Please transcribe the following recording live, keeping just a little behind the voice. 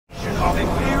of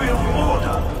Imperial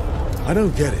order. I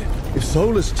don't get it. If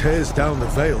Solus tears down the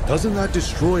Veil, doesn't that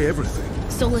destroy everything?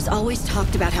 Solus always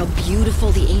talked about how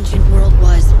beautiful the ancient world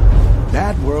was.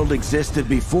 That world existed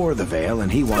before the Veil, and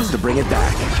he wants to bring it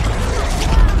back.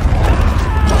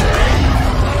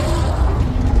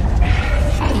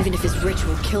 Even if his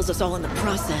ritual kills us all in the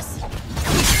process.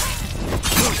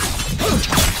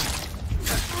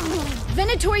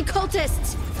 Venatori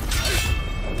cultists!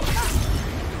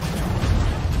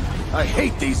 I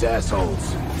hate these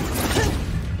assholes.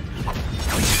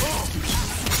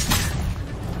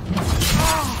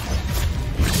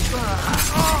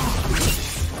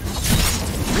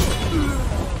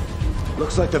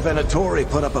 Looks like the Venatori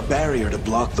put up a barrier to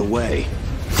block the way.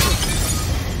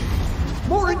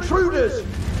 More intruders!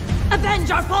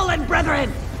 Avenge our fallen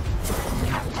brethren!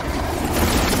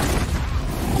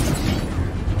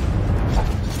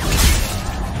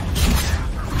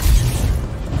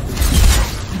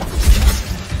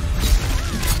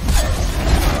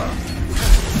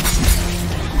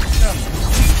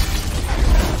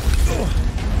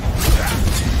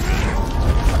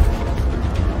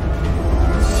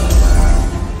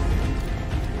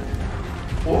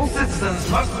 All citizens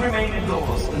must remain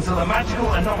indoors until the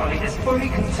magical anomaly is fully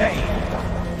contained.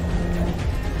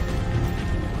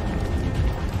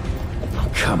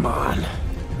 Oh, come on.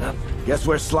 Guess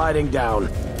we're sliding down.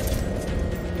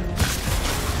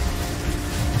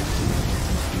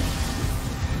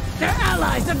 They're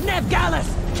allies of Neb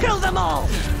Gallus! Kill them all!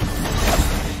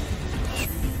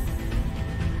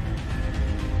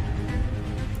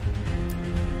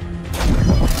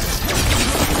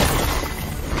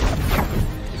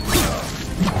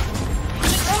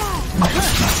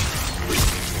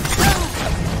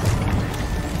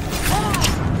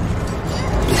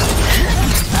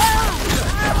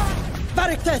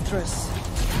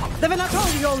 The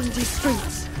Venatori own these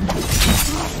streets.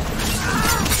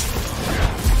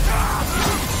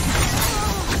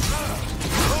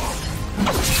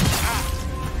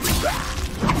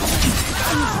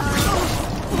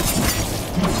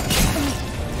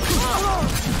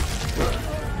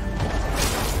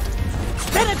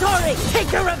 Venatori,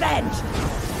 take your revenge!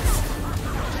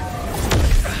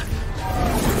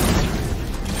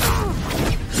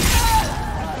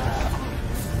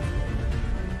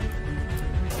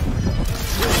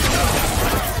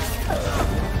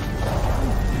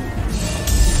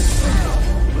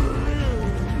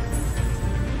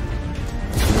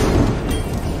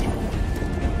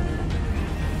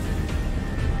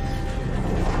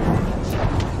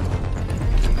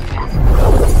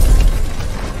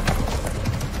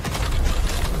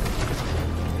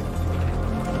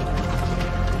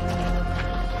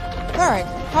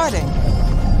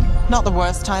 Not the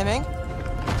worst timing.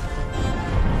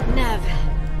 Nev,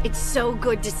 it's so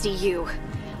good to see you.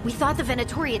 We thought the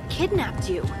Venatori had kidnapped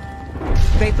you.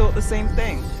 They thought the same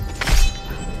thing.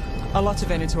 A lot of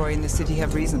Venatori in the city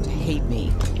have reason to hate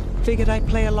me. Figured I'd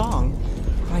play along.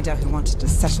 Find out who wanted to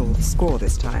settle the score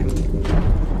this time.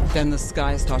 Then the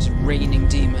sky started raining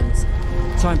demons.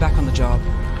 So I'm back on the job.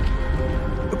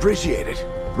 Appreciate it.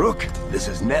 Rook, this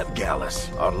is Neb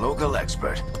Gallus, our local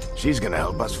expert. She's gonna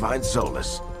help us find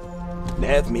Solus.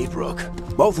 Nev, meet Rook.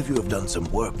 Both of you have done some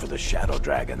work for the Shadow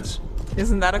Dragons.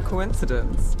 Isn't that a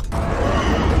coincidence?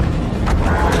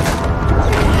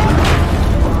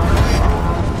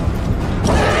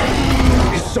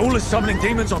 Is Solus summoning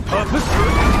demons on purpose?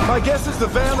 My guess is the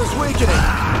Veil is weakening,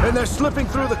 and they're slipping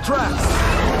through the cracks.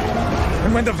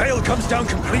 And when the Veil comes down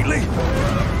completely?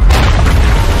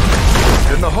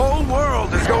 Then the whole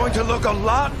world is going to look a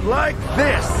lot like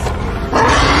this!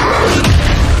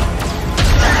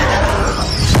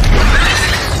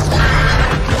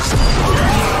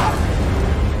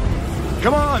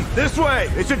 Come on, this way!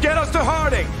 It should get us to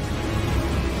Harding!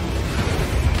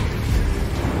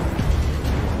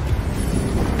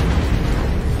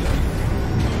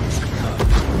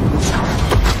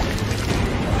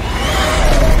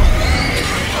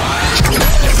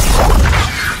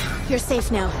 You're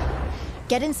safe now.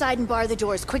 Get inside and bar the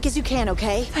doors quick as you can,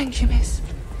 okay? Thank you, miss.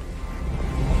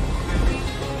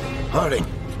 Harding,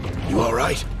 you all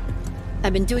right?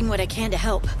 I've been doing what I can to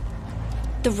help.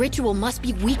 The ritual must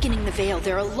be weakening the Veil.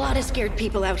 There are a lot of scared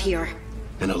people out here.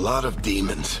 And a lot of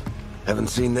demons. Haven't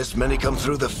seen this many come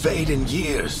through the Fade in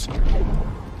years.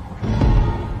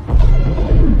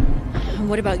 And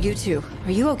what about you two?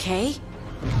 Are you okay?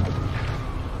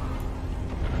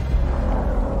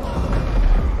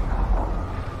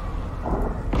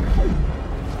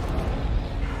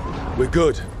 We're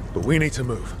good, but we need to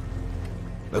move.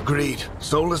 Agreed.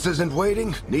 Solus isn't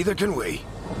waiting, neither can we.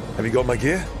 Have you got my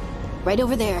gear? Right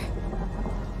over there.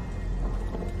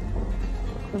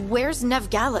 Where's Nev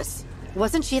Gallus?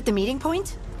 Wasn't she at the meeting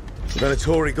point? The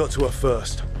Venatori got to her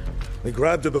first. They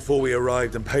grabbed her before we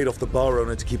arrived and paid off the bar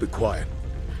owner to keep it quiet.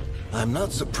 I'm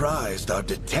not surprised our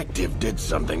detective did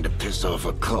something to piss off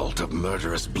a cult of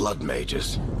murderous blood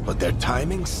mages, but their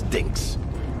timing stinks.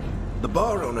 The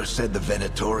bar owner said the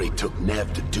Venatori took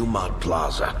Nev to Dumont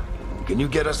Plaza. Can you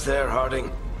get us there,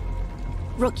 Harding?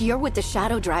 Rook, you're with the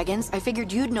Shadow Dragons. I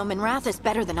figured you'd know Minrathous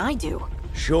better than I do.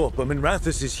 Sure, but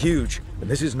Minrathous is huge, and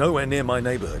this is nowhere near my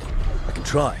neighborhood. I can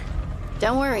try.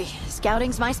 Don't worry,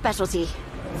 scouting's my specialty.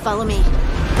 Follow me.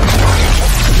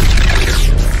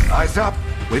 Eyes up!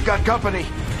 We've got company!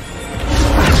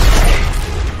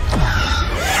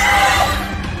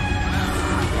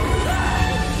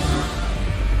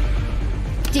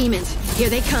 Demons, here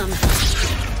they come.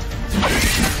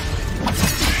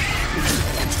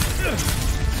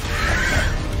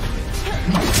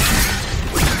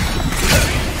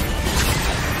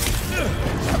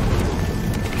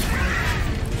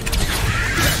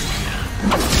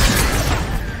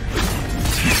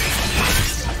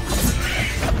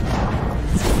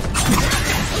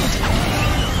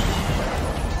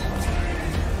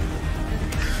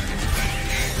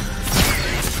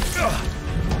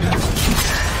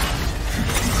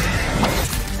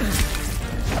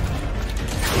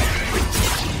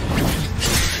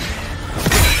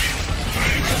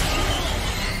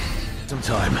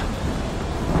 Time. I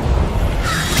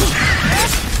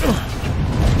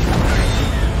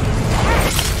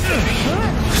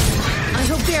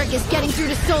hope Varric is getting through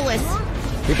to Solus.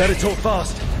 We better talk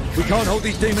fast. We can't hold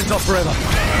these demons off forever.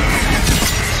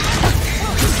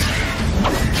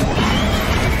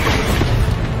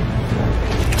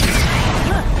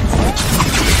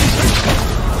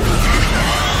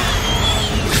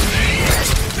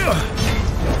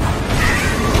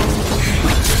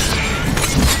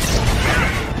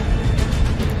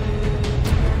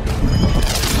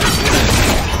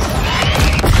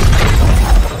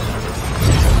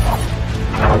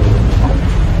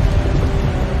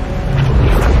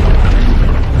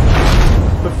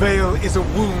 Is a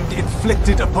wound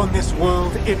inflicted upon this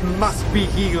world. It must be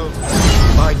healed.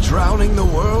 By drowning the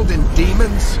world in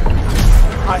demons?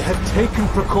 I have taken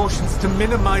precautions to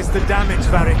minimize the damage,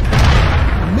 Varric.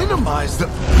 Minimize the...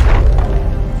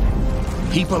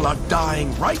 People are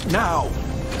dying right now.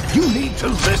 You need to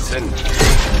listen.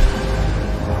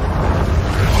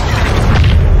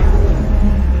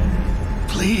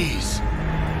 Please.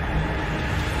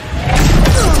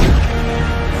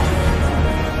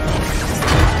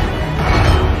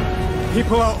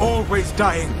 People are always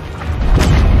dying.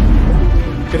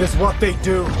 It is what they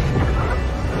do.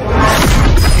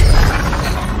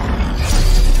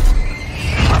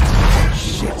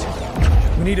 Shit.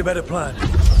 We need a better plan.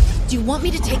 Do you want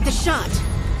me to take the shot?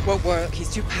 Won't work.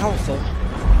 He's too powerful.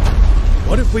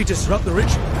 What if we disrupt the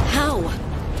ritual? How?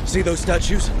 See those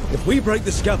statues? If we break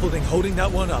the scaffolding holding that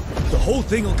one up, the whole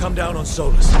thing will come down on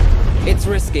Solus. It's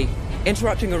risky.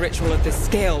 Interrupting a ritual of this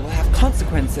scale will have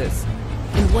consequences.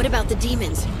 And what about the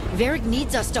demons? Varric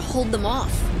needs us to hold them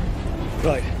off.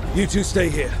 Right, you two stay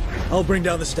here. I'll bring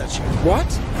down the statue. What?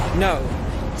 No.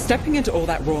 Stepping into all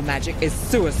that raw magic is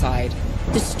suicide.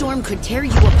 The storm could tear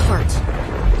you apart.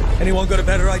 Anyone got a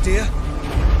better idea?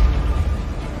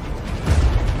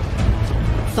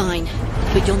 Fine,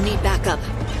 but you'll need backup.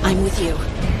 I'm with you.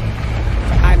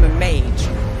 I'm a mage.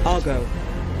 I'll go.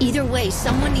 Either way,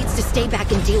 someone needs to stay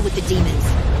back and deal with the demons.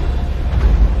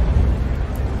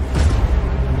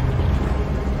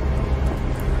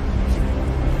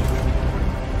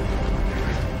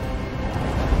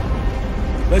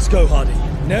 Let's go, Hardy.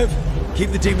 Nev,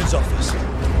 keep the demons off us.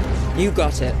 You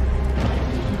got it.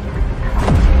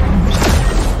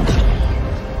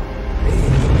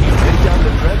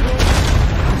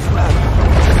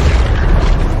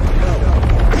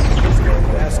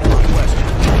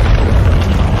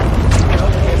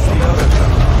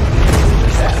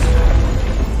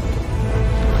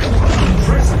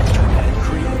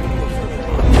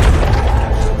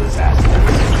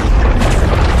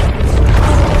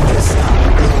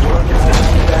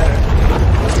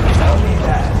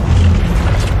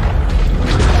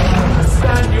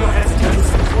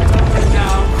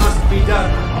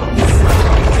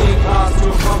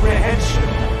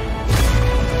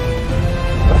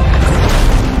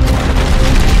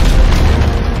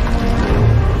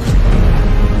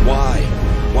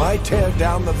 Tear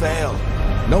down the veil,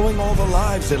 knowing all the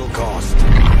lives it'll cost.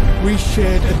 We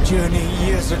shared a journey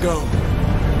years ago.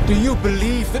 Do you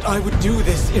believe that I would do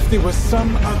this if there was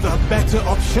some other better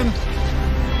option?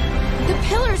 The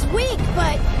pillar's weak,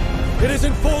 but... It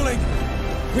isn't falling!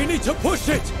 We need to push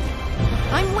it!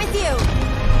 I'm with you!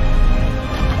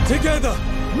 Together!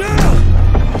 You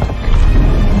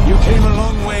came a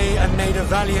long way and made a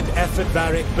valiant effort,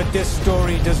 Varric, but this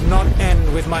story does not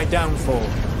end with my downfall.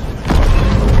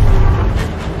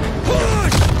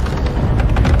 Push!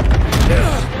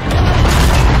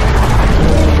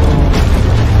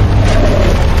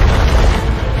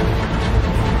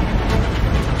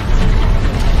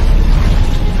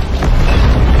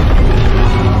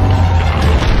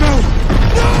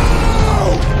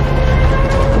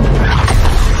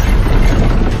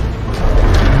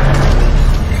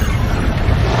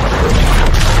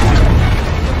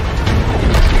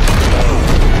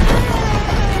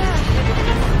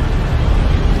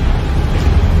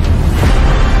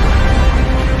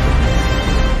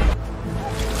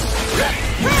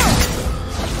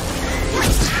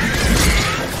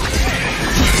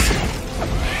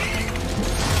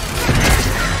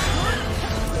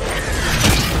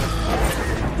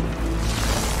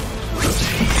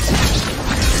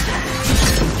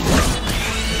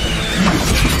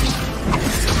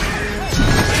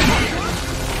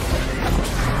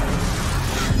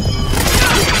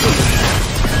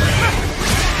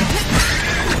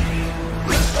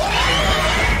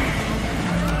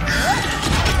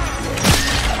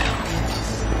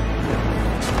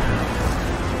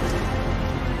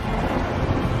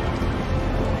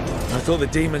 I thought the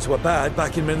demons were bad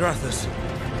back in Minrathous.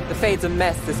 The Fade's a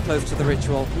mess this close to the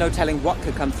ritual. No telling what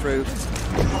could come through.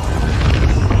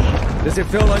 Does it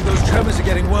feel like those tremors are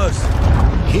getting worse?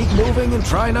 Keep moving and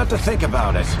try not to think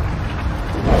about it.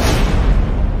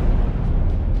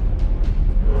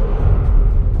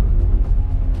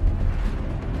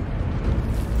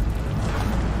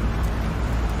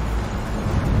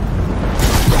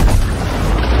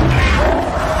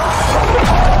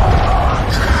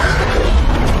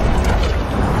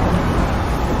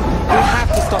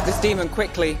 Demon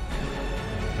quickly.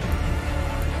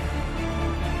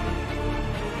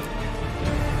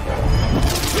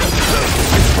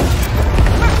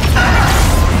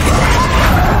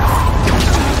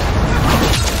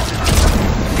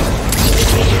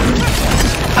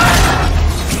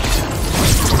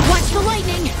 Watch the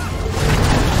lightning!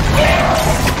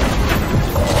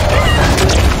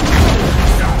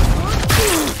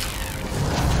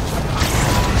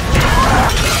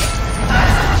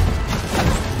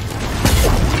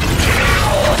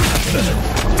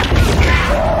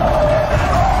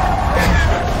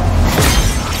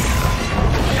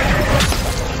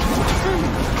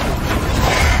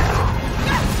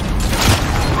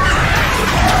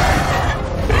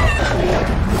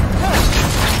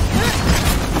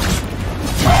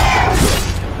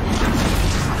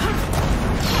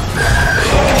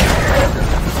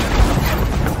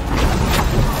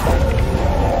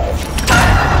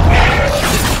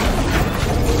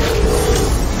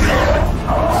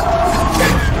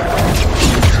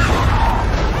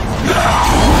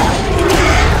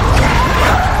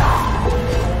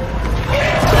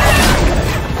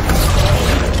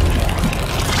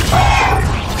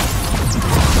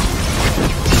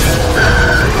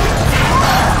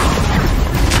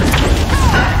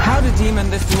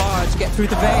 Through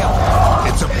the veil.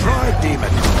 It's a pride demon.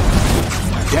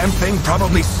 Damn thing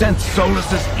probably sensed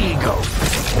Solus's ego.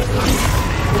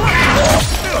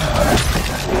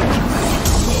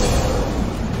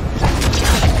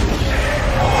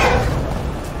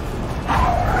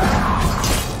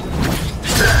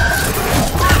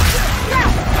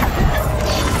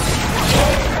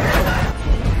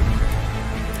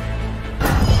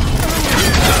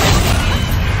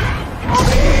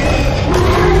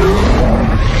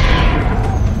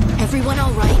 Everyone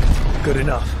all right? Good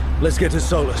enough. Let's get to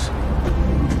Solus.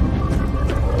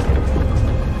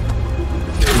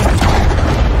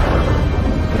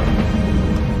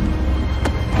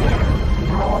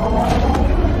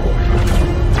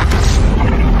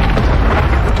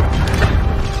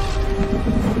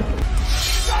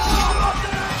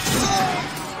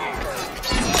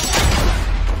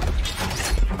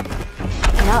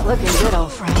 Not looking good,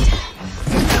 old friend.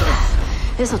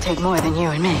 This'll take more than you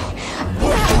and me.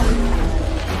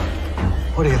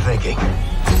 What are you thinking?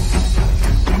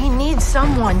 We need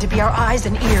someone to be our eyes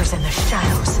and ears in the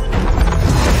shadows.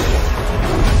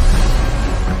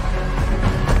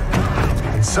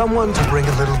 And someone to bring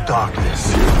a little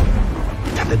darkness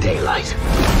to the daylight.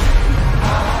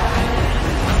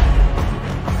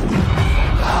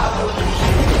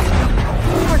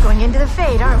 We're going into the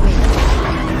Fade, aren't we?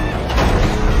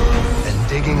 And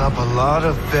digging up a lot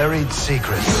of buried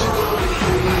secrets.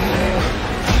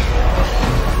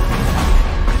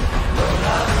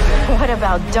 What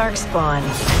about Darkspawn?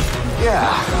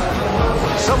 Yeah.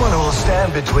 Someone who will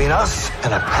stand between us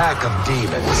and a pack of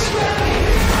demons.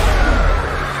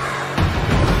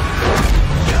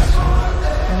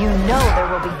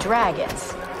 be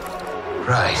dragons.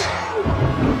 Right.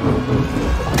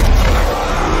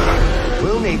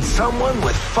 We'll need someone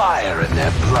with fire in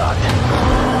their blood.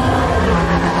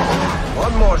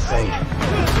 One more thing.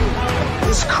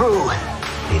 This crew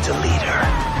needs a leader.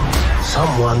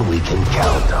 Someone we can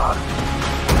count on.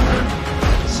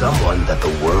 Someone that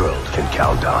the world can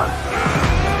count on.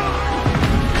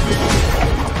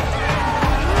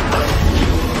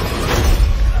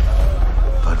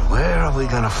 But where are we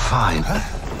gonna find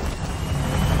her?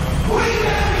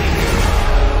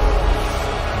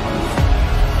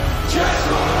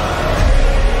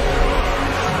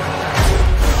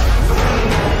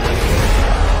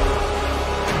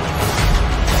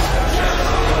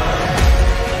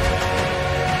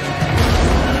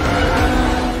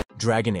 Dragon